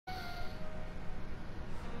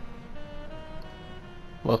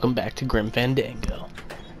Welcome back to Grim Fandango.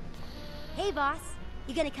 Hey, boss.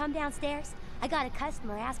 You gonna come downstairs? I got a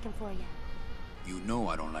customer asking for you. You know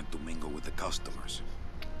I don't like to mingle with the customers.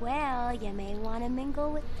 Well, you may want to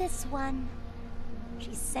mingle with this one.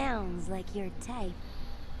 She sounds like your type.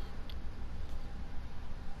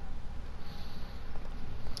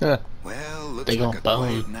 Huh. Well, looks Big like old a bone.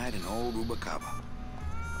 quiet night in old Ubacaba.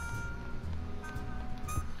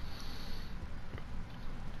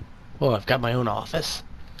 Oh, I've got my own office.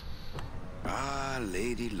 Ah,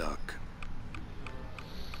 Lady Luck.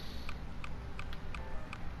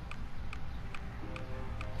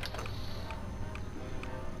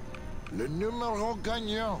 Le numéro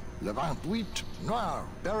gagnant, le 28, noir,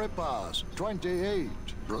 Berrepas, 28,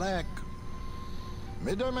 black.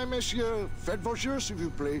 Mesdames et messieurs, faites vos jeux s'il vous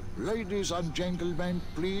plaît. Ladies and gentlemen,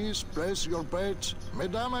 please place your bets.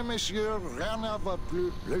 Mesdames et messieurs, rien ne va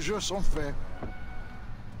plus. Les jeux sont faits.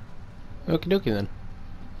 Okie dokie then.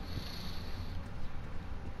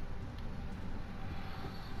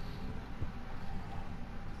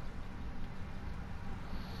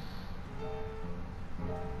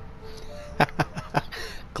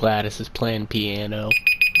 Gladys is playing piano.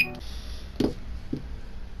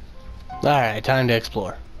 Alright, time to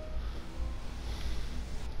explore.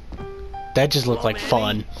 That just looked like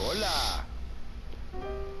fun. Hola.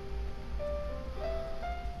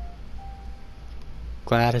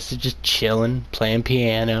 Gladys is just chilling, playing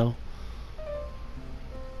piano.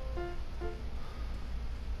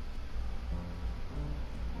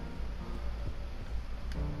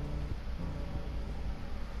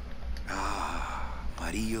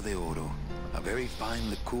 Amarillo de Oro. A very fine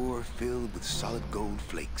liqueur filled with solid gold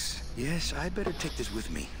flakes. Yes, I'd better take this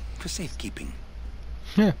with me, for safekeeping.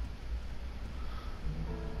 Yeah.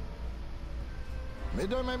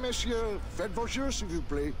 Mesdames et messieurs, faites vos jeux s'il vous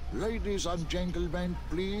plaît. Ladies and gentlemen,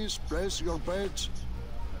 please place your bets.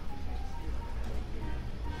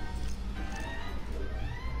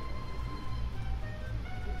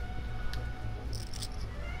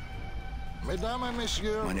 Mesdames et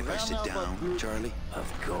messieurs, Mind if I rien sit ne va down, plus. Charlie?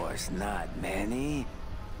 Of course not, Manny.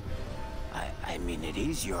 I mean, it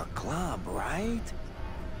is your club, right?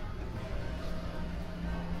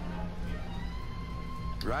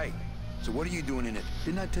 Right. So what are you doing in it?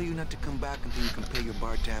 Didn't I tell you not to come back until you can pay your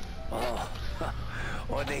bar tab? Oh,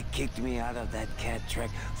 or they kicked me out of that cat track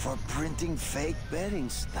for printing fake betting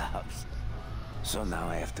stubs. So now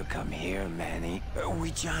I have to come here, Manny,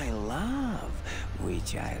 which I love,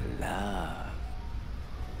 which I love.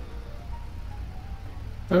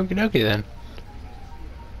 Okie dokie then.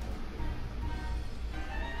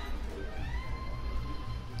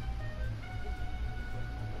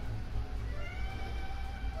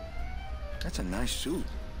 That's a nice suit.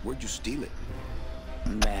 Where'd you steal it?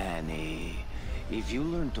 Manny, if you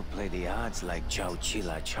learn to play the odds like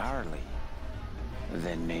Chowchilla Charlie,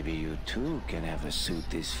 then maybe you too can have a suit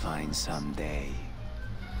this fine someday.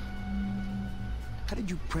 How did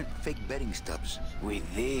you print fake betting stubs? With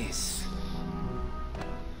this.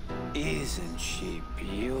 Isn't she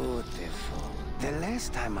beautiful? The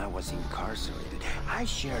last time I was incarcerated, I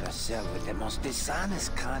shared a cell with the most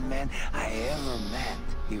dishonest con man I ever met.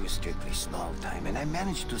 He was strictly small time, and I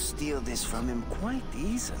managed to steal this from him quite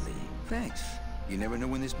easily. Thanks. You never know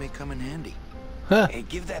when this may come in handy. Huh. Hey,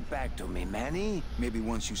 give that back to me, Manny. Maybe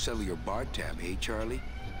once you settle your bar tab, hey, Charlie?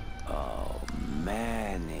 Oh,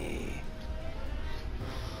 Manny.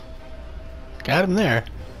 Got him there.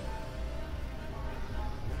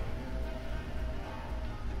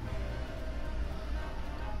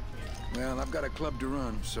 Well, I've got a club to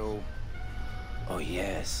run, so... Oh,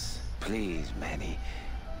 yes. Please, Manny.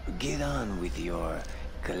 Get on with your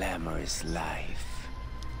glamorous life.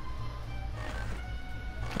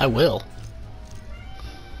 I will.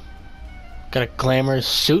 Got a glamorous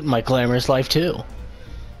suit in my glamorous life too.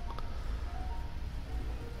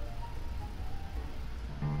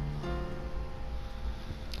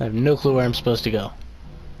 I have no clue where I'm supposed to go.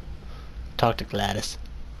 Talk to Gladys.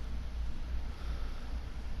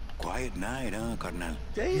 Quiet night, huh, Carnal?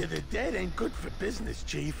 Day of the Dead ain't good for business,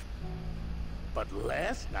 Chief. But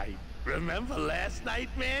last night, remember last night,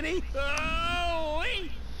 Manny? Oh,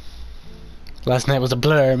 wait! Last night was a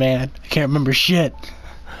blur, man. I can't remember shit.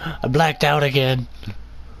 I blacked out again.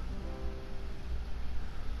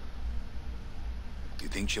 You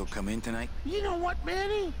think she'll come in tonight? You know what,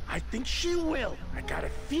 Manny? I think she will. I got a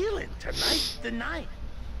feeling tonight's the night.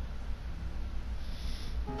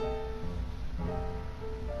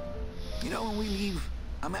 You know, when we leave,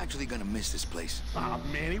 I'm actually gonna miss this place. Aw,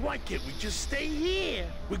 Manny, why can't we just stay here?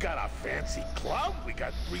 We got our fancy club, we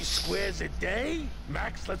got 3 squares a day.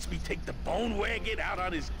 Max lets me take the bone wagon out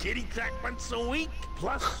on his kitty track once a week.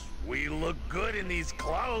 Plus, we look good in these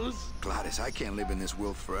clothes. Gladys, I can't live in this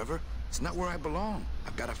world forever. It's not where I belong.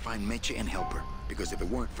 I've gotta find Meche and help her. Because if it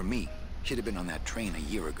weren't for me, she'd have been on that train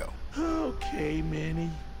a year ago. Okay,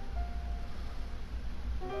 Manny.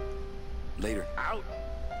 Later. Out.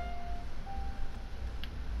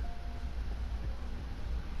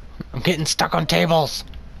 I'm getting stuck on tables.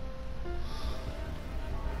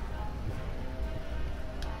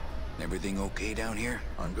 Everything okay down here?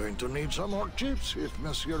 I'm going to need some more chips if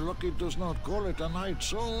Monsieur Lucky does not call it a night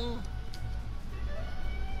soon.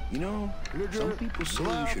 You know, some people say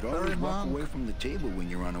you should always walk away from the table when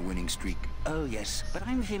you're on a winning streak. Oh, yes, but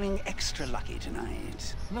I'm feeling extra lucky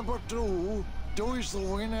tonight. Number 2, 2 is the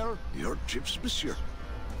winner. Your chips, Monsieur.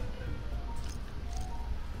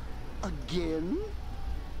 Again?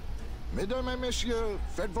 Mesdames et messieurs,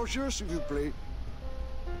 faites vos jeux, s'il vous plaît.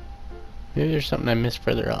 Maybe there's something I missed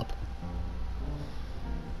further up.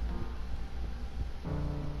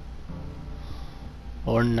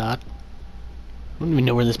 Or not. I don't even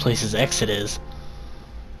know where this place's exit is.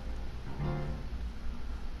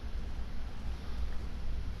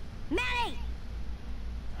 Manny!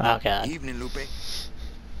 Oh god. Evening, Lupe.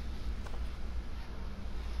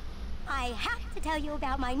 I have to tell you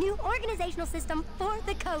about my new organizational system for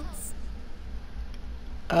the coats.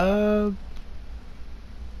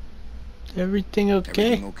 Everything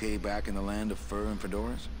okay? Everything okay back in the land of fur and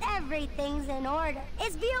fedoras? Everything's in order.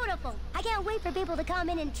 It's beautiful. I can't wait for people to come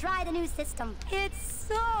in and try the new system. It's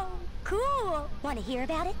so cool. Want to hear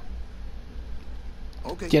about it?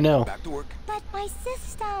 Okay, You know. back to work. But my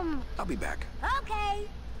system. I'll be back. Okay.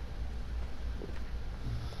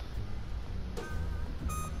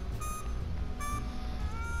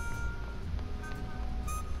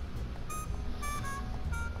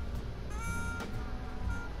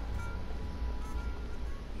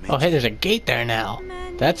 Oh hey, there's a gate there now.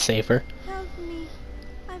 Manny, That's safer. help me.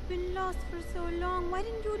 I've been lost for so long. Why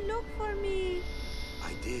didn't you look for me?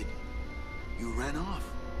 I did. You ran off.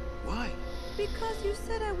 Why? Because you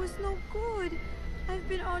said I was no good. I've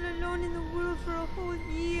been all alone in the world for a whole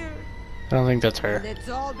year. I don't think that's her. It's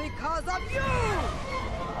all because of you!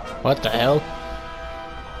 What the hell?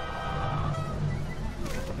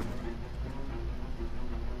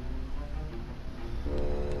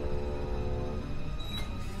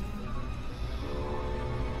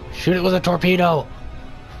 Shoot it with a torpedo!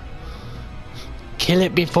 Kill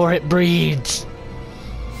it before it breeds!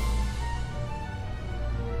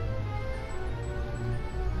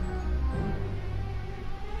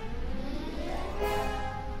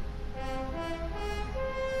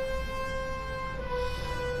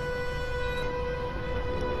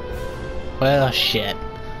 Well, shit.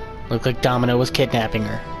 Looked like Domino was kidnapping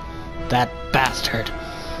her. That bastard.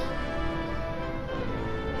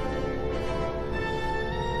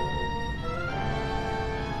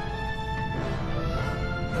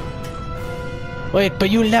 Wait, but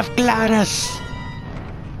you left Gladys!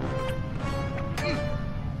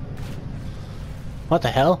 What the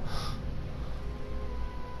hell?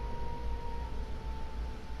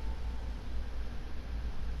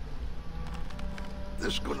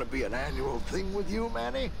 This gonna be an annual thing with you,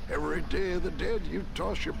 Manny? Every Day of the Dead, you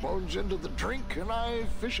toss your bones into the drink and I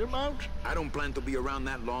fish 'em out? I don't plan to be around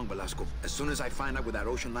that long, Velasco. As soon as I find out where that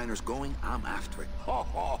ocean liner's going, I'm after it. Ha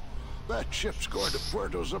ha! That ship's going to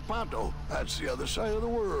Puerto Zapato. That's the other side of the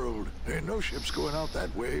world. Ain't no ships going out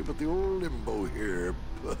that way but the old Limbo here,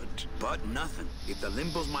 But nothing. If the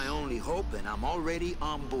Limbo's my only hope, then I'm already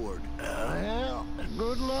on board. Well,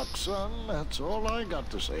 good luck, son. That's all I got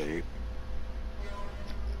to say.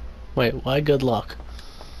 Wait, why good luck?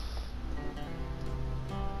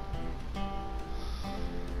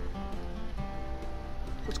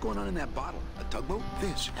 What's going on in that bottle? A tugboat?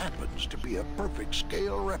 This happens to be a perfect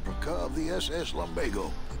scale replica of the SS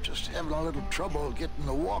Lumbago. I'm just having a little trouble getting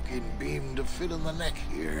the walking beam to fit in the neck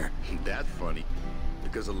here. Ain't that funny?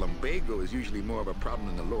 Because a lumbago is usually more of a problem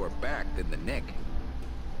in the lower back than the neck.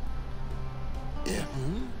 Yeah?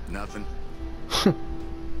 Nothing.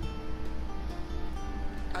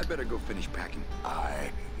 I'd better go finish packing.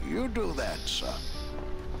 Aye, you do that, son.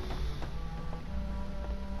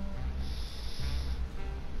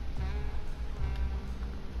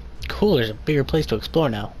 Cool, there's a bigger place to explore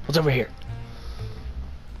now. What's over here?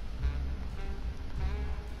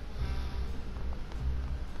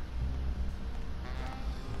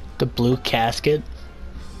 The blue casket.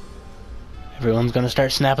 Everyone's gonna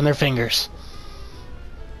start snapping their fingers.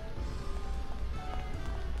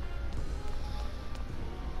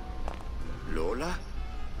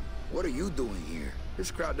 This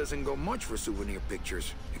crowd doesn't go much for souvenir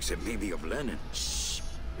pictures, except maybe of Lenin. Shh!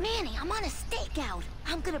 Manny, I'm on a stakeout.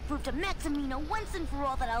 I'm gonna prove to Maximino once and for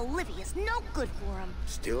all that Olivia's no good for him.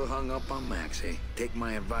 Still hung up on Max, eh? Take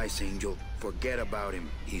my advice, Angel. Forget about him.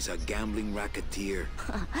 He's a gambling racketeer.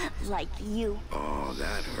 Like you. Oh,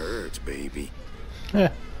 that hurts, baby.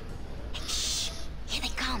 Yeah. Shh! Here they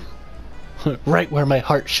come. Right where my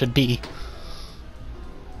heart should be.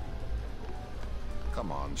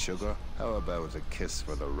 Come on, sugar. How about a kiss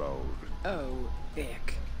for the road? Oh,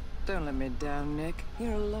 ick. Don't let me down, Nick.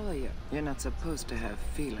 You're a lawyer. You're not supposed to have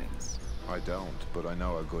feelings. I don't, but I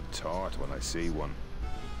know a good tart when I see one.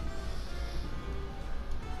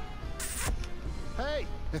 Hey!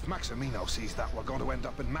 If Maximino sees that, we're going to end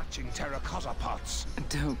up in matching terracotta pots.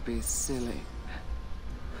 Don't be silly.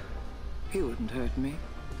 He wouldn't hurt me.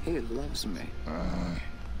 He loves me.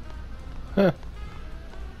 Huh.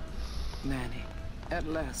 Manny, at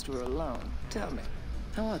last we're alone. Tell me,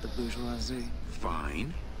 how are the bourgeoisie?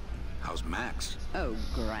 Fine. How's Max? Oh,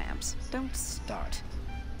 Gramps, don't start.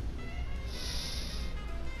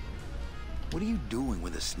 What are you doing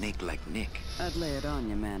with a snake like Nick? I'd lay it on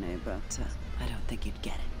you, Manny, but I don't think you'd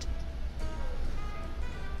get it.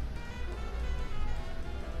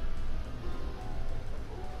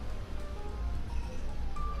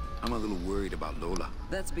 I'm a little worried about Lola.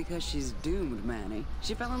 That's because she's doomed, Manny.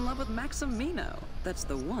 She fell in love with Maximino. That's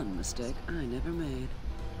the one mistake I never made.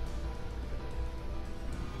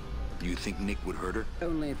 You think Nick would hurt her?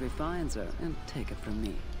 Only if he finds her, and take it from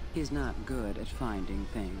me. He's not good at finding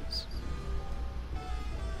things.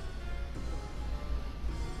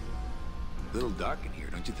 A little dark in here,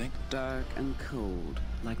 don't you think? Dark and cold,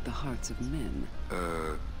 like the hearts of men.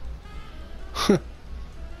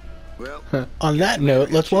 Well... On that note,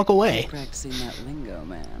 let's walk away. Keep practicing that lingo,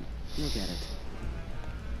 man. You'll get it.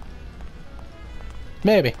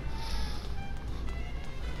 Maybe.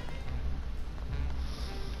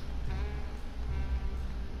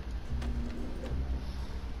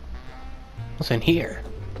 What's in here?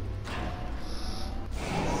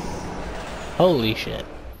 Holy shit.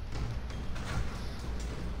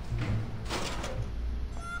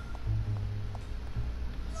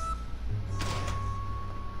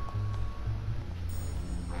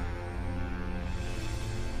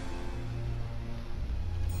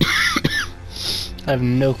 I have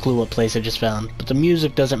no clue what place I just found, but the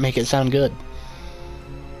music doesn't make it sound good.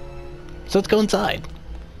 So let's go inside.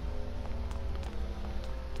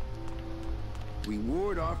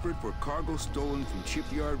 Reward offered for cargo stolen from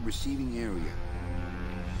shipyard receiving area.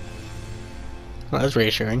 Well, that's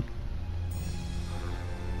reassuring.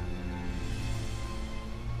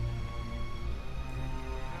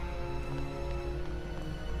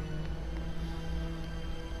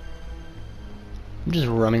 I'm just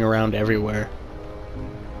running around everywhere.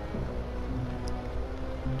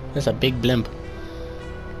 That's a big blimp.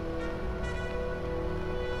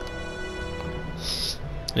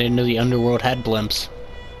 I didn't know the underworld had blimps.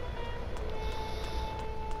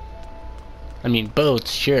 I mean,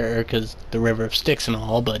 boats, sure, because the River of Styx and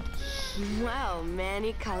all, but... Wow,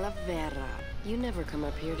 Manny Calavera. You never come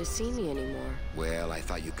up here to see me anymore. Well, I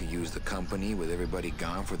thought you could use the company with everybody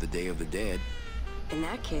gone for the Day of the Dead. In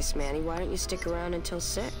that case, Manny, why don't you stick around until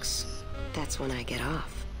 6? That's when I get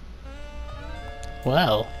off.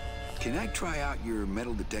 Wow. Can I try out your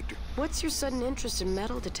metal detector? What's your sudden interest in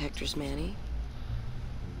metal detectors, Manny?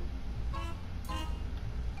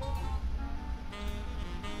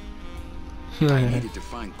 I needed to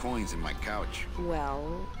find coins in my couch.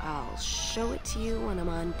 Well, I'll show it to you when I'm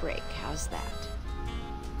on break. How's that?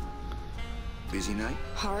 Busy night?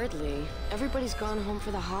 Hardly. Everybody's gone home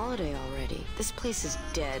for the holiday already. This place is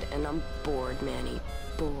dead, and I'm bored, Manny.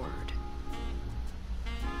 Bored.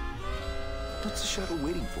 What's the shuttle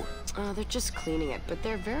waiting for? They're just cleaning it, but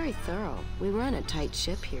they're very thorough. We run a tight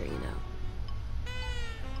ship here, you know.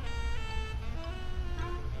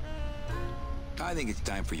 I think it's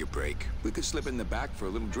time for your break. We could slip in the back for a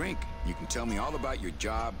little drink. You can tell me all about your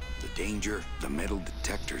job, the danger, the metal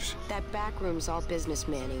detectors. That back room's all business,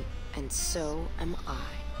 Manny. And so am I.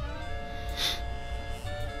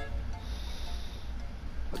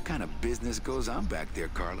 What kind of business goes on back there,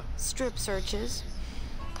 Carla? Strip searches.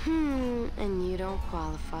 And you don't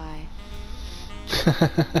qualify.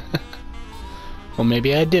 Well,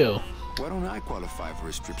 maybe I do. Why don't I qualify for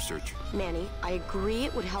a strip search? Manny, I agree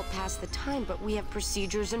it would help pass the time, but we have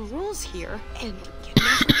procedures and rules here. And you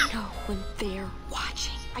never know when they're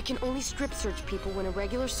watching. I can only strip search people when a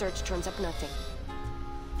regular search turns up nothing.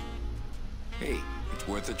 Hey, it's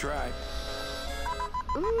worth a try.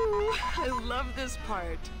 Ooh, I love this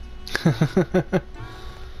part.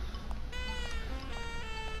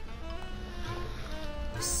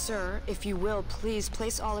 Sir, if you will, please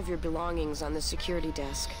place all of your belongings on the security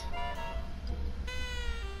desk.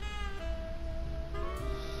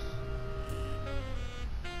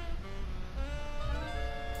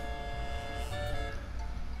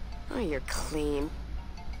 Oh, you're clean.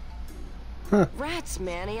 Huh. Rats,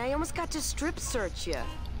 Manny, I almost got to strip search you.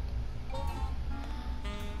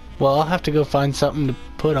 Well, I'll have to go find something to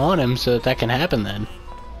put on him so that can happen then.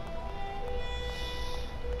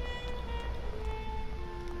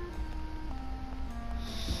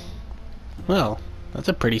 Well, that's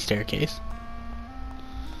a pretty staircase.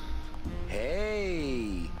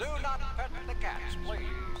 Hey! Do not pet the cats, please.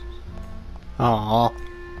 Aww.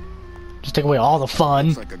 Just take away all the fun.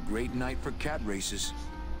 Looks like a great night for cat races.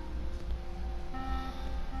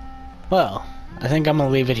 Well, I think I'm gonna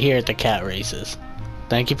leave it here at the cat races.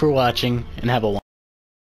 Thank you for watching, and have a wonderful